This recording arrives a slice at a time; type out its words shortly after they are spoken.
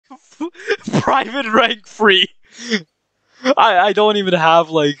Private rank free. I don't even have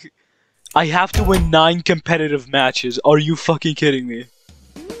like. I have to win 9 competitive matches. Are you fucking kidding me?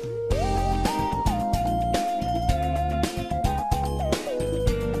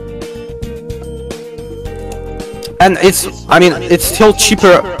 And I mean, it's still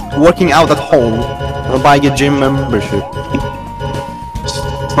cheaper working out at home than buying a gym membership.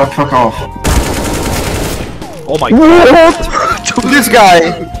 Fuck off. Oh my god. This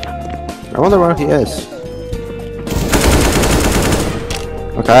guy! I wonder where he is.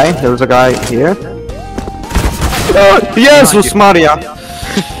 Okay, there's a guy here. Jezus Maria!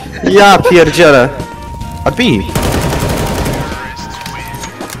 Ja pierdzielę. A B.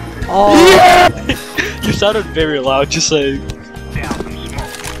 Oh. You sounded very loud, just saying.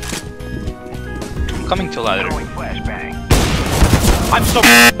 I'm coming to ladder. I'm so.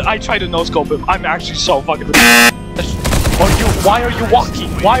 I tried to no-scope him. I'm actually so fucking. Why are you walking?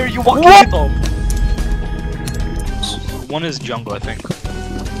 Why are you walking with them? One is jungle, I think.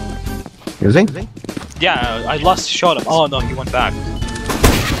 Is he? Yeah, I lost shot him. Oh no, he went back.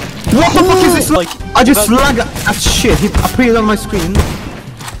 What the fuck is this? Like, I just lagged as shit. He appeared on my screen.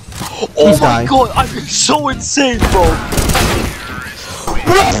 Oh my god, I'm so insane, bro.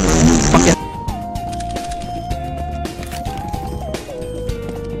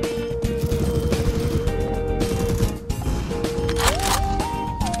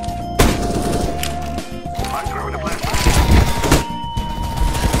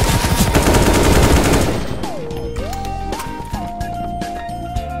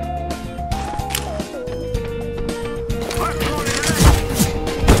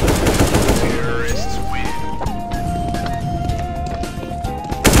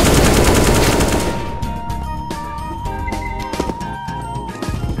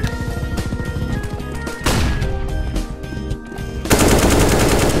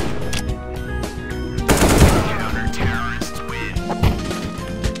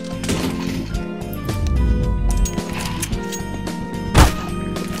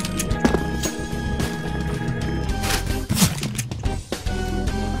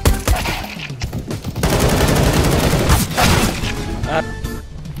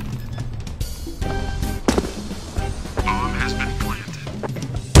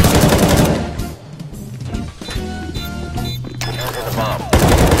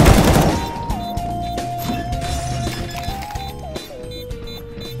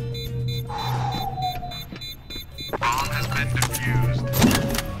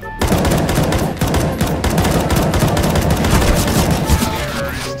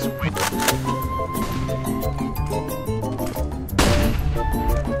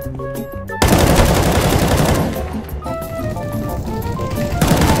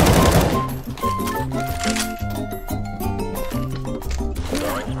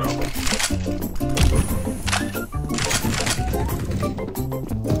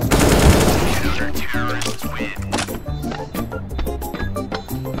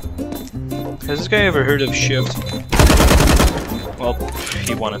 Has this guy ever heard of Shift? Well,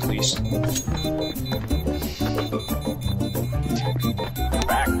 he won at least.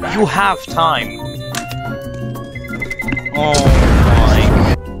 You have time! Oh my...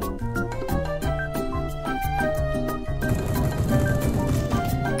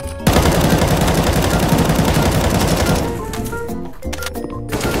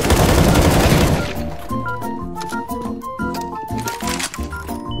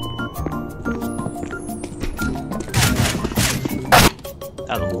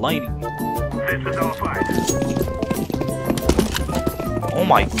 That lighting. Oh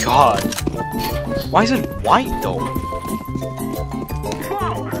my god. Why is it white though?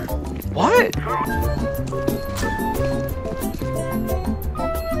 What?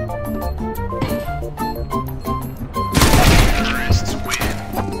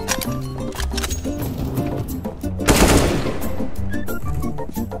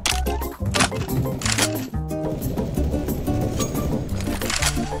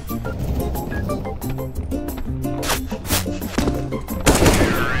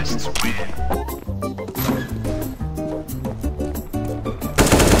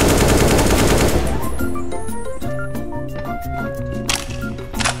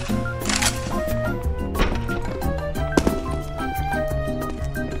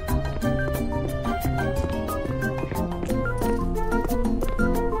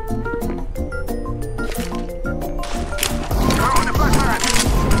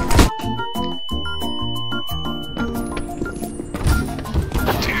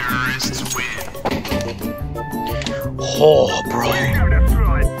 Oh, bro.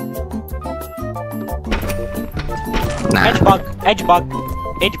 Nah. Edge bug, edge bug.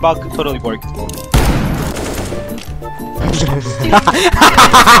 Edge bug totally worked. Bro,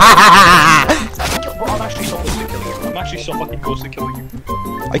 I'm actually so close to killing you. I'm actually so fucking close to killing you.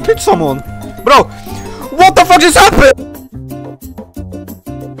 I killed someone. Bro, what the fuck just happened?